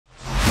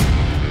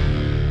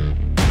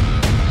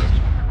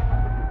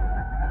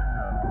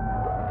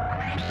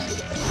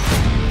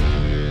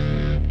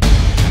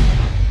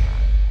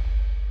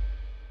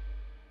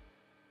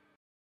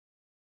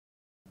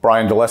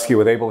Brian Dulesky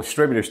with Able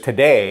Distributors.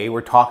 Today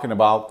we're talking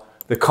about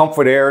the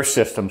Comfort-Aire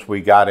systems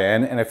we got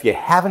in, and if you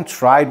haven't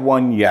tried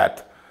one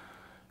yet,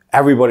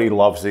 everybody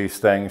loves these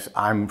things.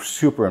 I'm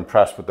super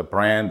impressed with the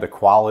brand, the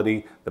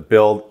quality, the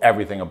build,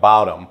 everything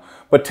about them.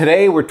 But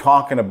today we're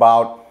talking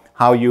about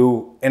how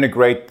you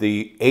integrate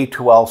the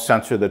A2L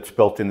sensor that's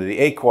built into the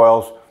A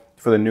coils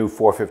for the new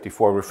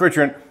 454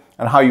 refrigerant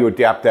and how you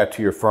adapt that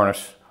to your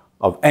furnace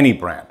of any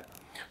brand.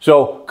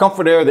 So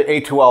Comfort-Aire, the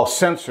A2L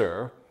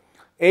sensor,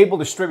 Able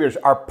Distributors,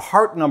 our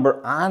part number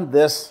on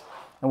this,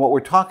 and what we're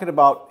talking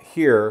about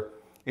here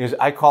is,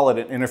 I call it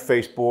an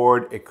interface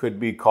board. It could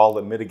be called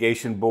a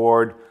mitigation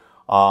board.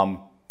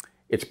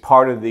 It's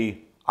part of the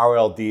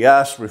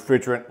RLDS,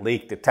 refrigerant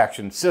leak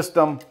detection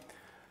system.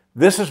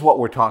 This is what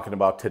we're talking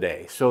about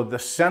today. So the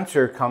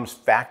sensor comes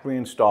factory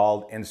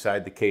installed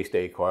inside the cased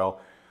A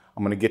coil.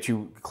 I'm going to get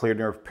you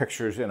clearer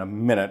pictures in a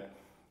minute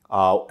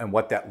and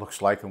what that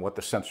looks like and what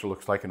the sensor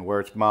looks like and where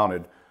it's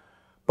mounted.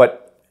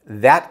 But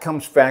that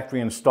comes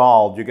factory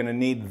installed. You're going to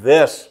need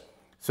this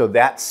so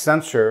that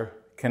sensor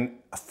can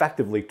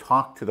effectively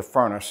talk to the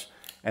furnace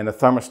and the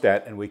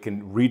thermostat, and we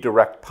can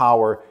redirect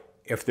power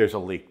if there's a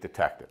leak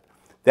detected.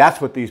 That's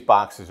what these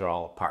boxes are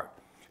all about.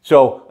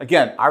 So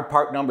again, our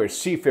part number is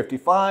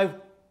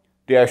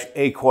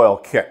C55-A coil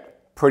kit.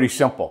 Pretty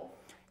simple.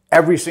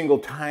 Every single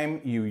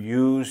time you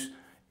use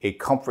a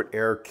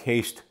Comfort-Aire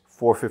cased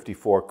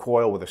 454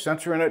 coil with a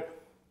sensor in it,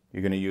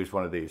 you're going to use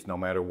one of these no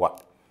matter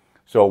what.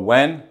 So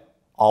when?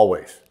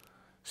 Always.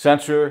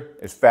 Sensor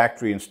is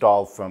factory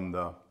installed from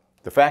the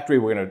factory.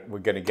 We're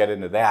gonna get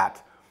into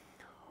that.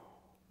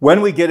 When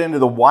we get into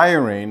the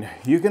wiring,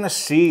 you're gonna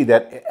see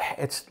that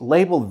it's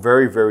labeled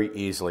very, very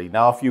easily.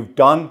 Now, if you've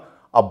done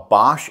a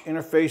Bosch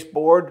interface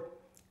board,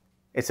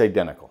 it's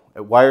identical.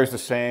 It wires the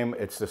same.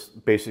 It's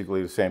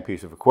basically the same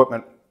piece of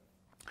equipment.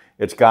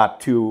 It's got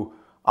two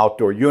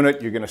outdoor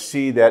unit. You're gonna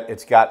see that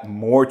it's got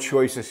more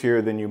choices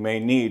here than you may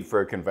need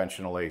for a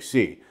conventional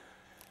AC.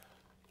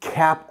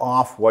 Cap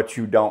off what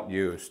you don't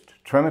use.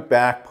 Trim it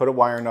back, put a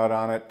wire nut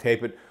on it,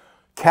 tape it,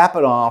 cap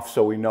it off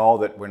so we know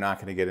that we're not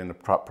going to get into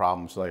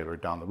problems later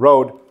down the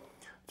road.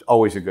 It's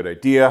always a good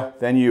idea.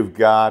 Then you've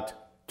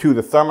got to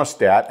the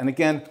thermostat, and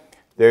again,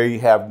 there you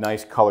have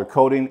nice color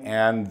coding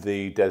and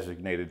the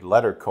designated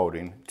letter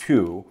coding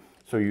too,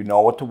 so you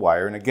know what to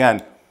wire. And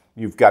again,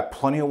 you've got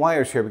plenty of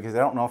wires here because I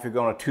don't know if you're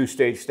going a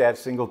two-stage stat,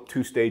 single,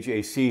 two-stage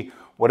AC,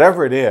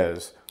 whatever it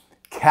is,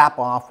 cap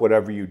off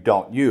whatever you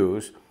don't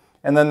use.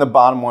 And then the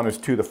bottom one is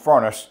to the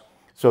furnace.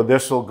 So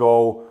this will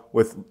go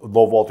with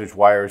low voltage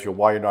wires. You'll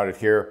wire nut it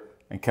here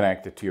and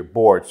connect it to your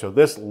board. So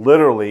this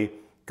literally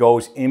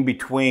goes in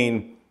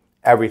between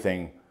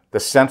everything.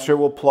 The sensor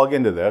will plug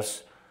into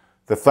this.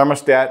 The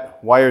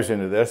thermostat wires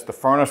into this. The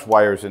furnace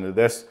wires into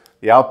this.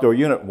 The outdoor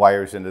unit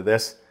wires into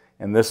this.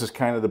 And this is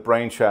kind of the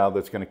brainchild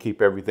that's going to keep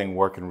everything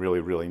working really,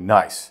 really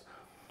nice.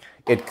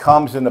 It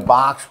comes in the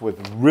box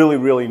with really,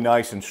 really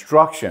nice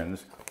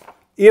instructions.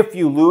 If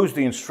you lose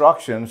the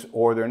instructions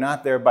or they're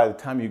not there by the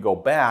time you go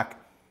back,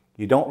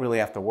 you don't really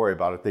have to worry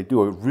about it. They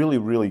do a really,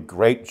 really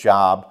great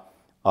job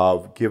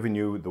of giving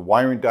you the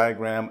wiring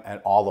diagram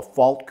and all the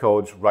fault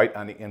codes right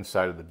on the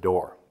inside of the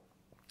door.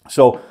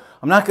 So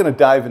I'm not going to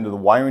dive into the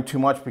wiring too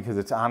much because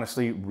it's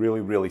honestly really,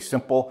 really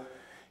simple.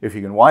 If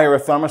you can wire a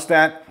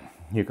thermostat,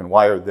 you can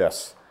wire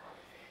this.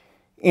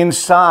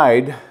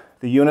 Inside,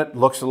 the unit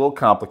looks a little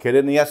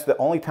complicated, and yes, the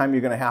only time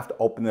you're going to have to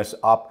open this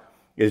up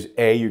is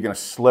you're going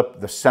to slip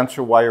the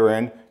sensor wire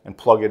in and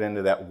plug it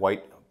into that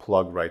white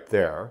plug right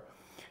there.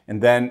 And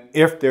then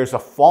if there's a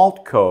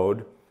fault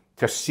code,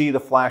 to see the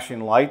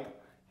flashing light,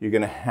 you're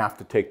going to have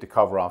to take the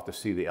cover off to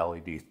see the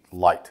LED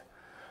light.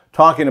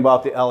 Talking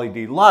about the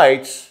LED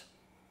lights,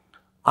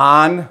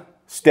 on,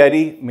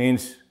 steady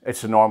means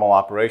it's a normal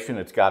operation,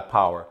 it's got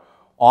power.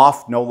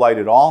 Off, no light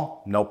at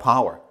all, no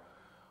power.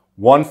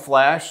 One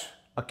flash,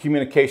 a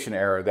communication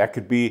error. That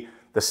could be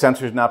the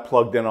sensor's not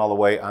plugged in all the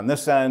way on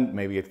this end.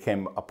 Maybe it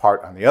came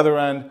apart on the other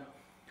end.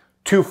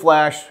 Two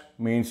flash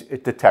means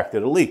it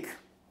detected a leak.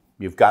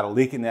 You've got a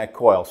leak in that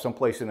coil.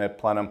 Someplace in that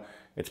plenum,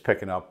 it's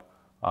picking up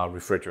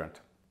refrigerant.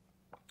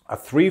 A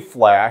three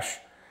flash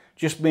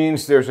just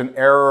means there's an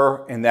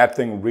error in that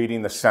thing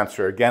reading the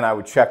sensor. Again, I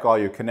would check all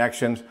your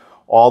connections,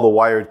 all the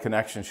wired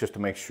connections, just to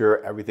make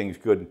sure everything's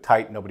good and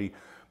tight. Nobody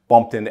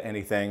bumped into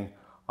anything,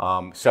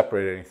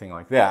 separated anything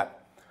like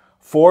that.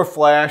 Four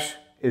flash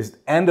is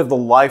end of the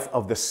life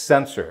of the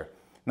sensor.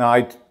 Now,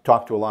 I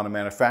talked to a lot of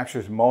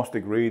manufacturers. Most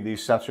agree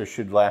these sensors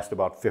should last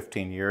about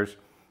 15 years.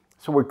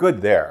 So we're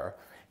good there.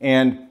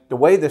 And the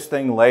way this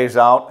thing lays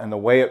out and the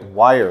way it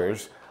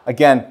wires,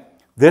 again,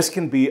 this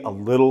can be a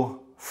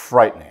little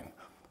frightening.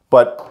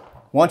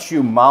 But once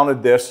you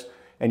mounted this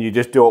and you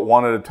just do it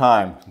one at a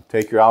time,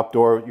 take your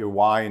outdoor, your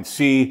Y and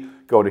C,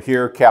 go to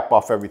here, cap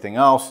off everything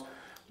else,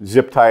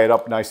 zip tie it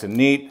up nice and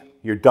neat,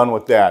 you're done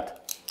with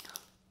that.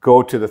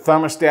 Go to the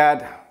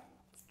thermostat.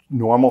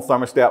 Normal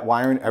thermostat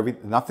wiring,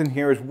 nothing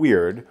here is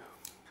weird.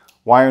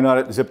 Wire nut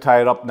it, zip tie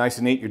it up nice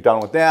and neat, you're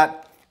done with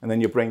that. And then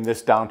you bring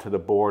this down to the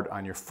board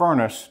on your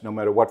furnace, no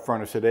matter what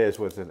furnace it is,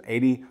 whether it's an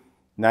 80,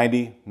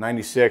 90,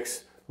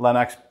 96,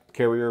 Lennox,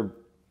 Carrier,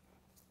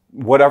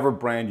 whatever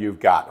brand you've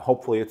got.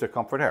 Hopefully it's a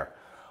Comfort-Aire.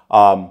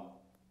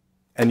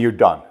 And you're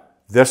done.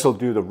 This will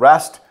do the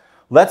rest.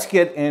 Let's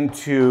get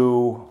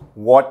into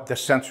what the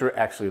sensor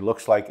actually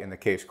looks like in the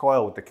case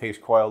coil, what the case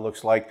coil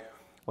looks like.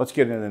 Let's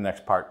get into the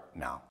next part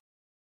now.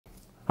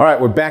 All right,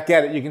 we're back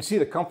at it. You can see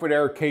the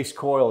Comfort-Aire case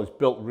coil is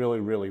built really,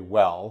 really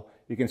well.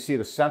 You can see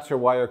the sensor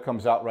wire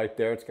comes out right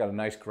there. It's got a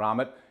nice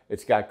grommet.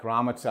 It's got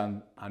grommets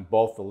on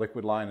both the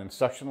liquid line and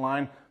suction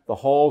line. The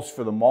holes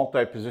for the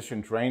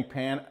multi-position drain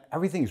pan,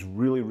 everything's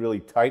really, really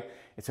tight.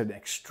 It's an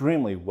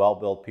extremely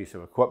well-built piece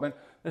of equipment.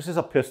 This is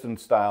a piston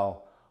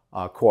style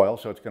coil,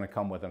 so it's going to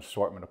come with an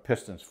assortment of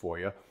pistons for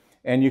you.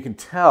 And you can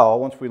tell,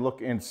 once we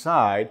look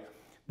inside,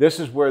 this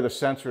is where the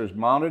sensor is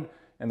mounted,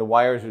 and the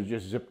wires are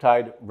just zip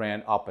tied,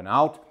 ran up and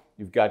out.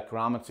 You've got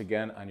grommets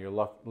again on your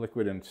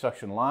liquid and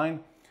suction line.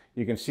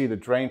 You can see the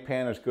drain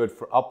pan is good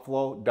for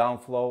upflow,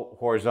 downflow,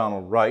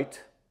 horizontal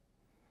right.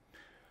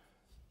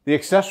 The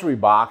accessory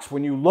box,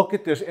 when you look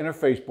at this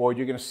interface board,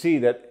 you're going to see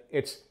that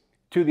it's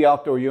to the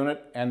outdoor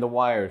unit and the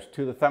wires,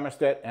 to the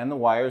thermostat and the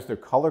wires. They're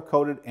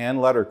color-coded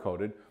and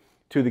letter-coded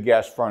to the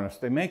gas furnace.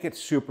 They make it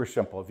super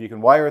simple. If you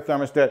can wire a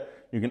thermostat,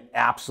 you can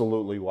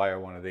absolutely wire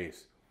one of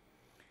these.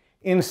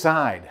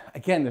 Inside,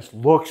 again, this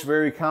looks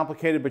very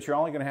complicated, but you're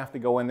only going to have to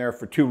go in there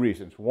for two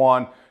reasons.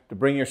 One, to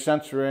bring your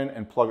sensor in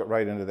and plug it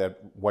right into that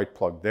white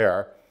plug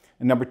there.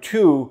 And number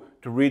two,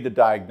 to read the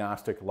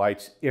diagnostic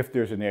lights if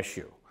there's an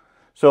issue.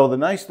 So the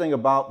nice thing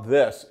about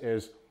this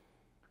is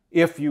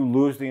if you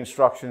lose the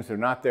instructions, they're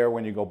not there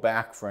when you go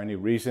back for any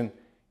reason,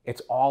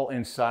 it's all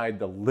inside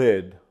the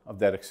lid of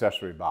that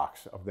accessory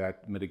box, of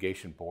that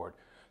mitigation board.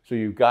 So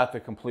you've got the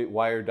complete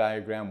wire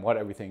diagram, what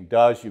everything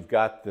does. You've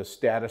got the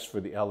status for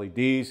the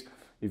LEDs.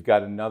 You've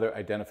got another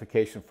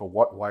identification for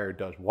what wire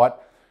does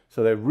what.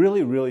 So they're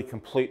really, really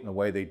complete in the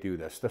way they do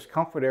this. This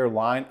Comfort-Aire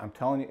line, I'm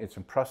telling you, it's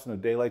impressing the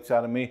daylights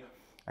out of me.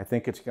 I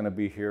think it's going to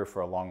be here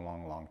for a long,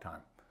 long, long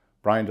time.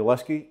 Brian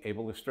Dulesky,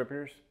 Able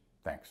Distributors,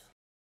 thanks.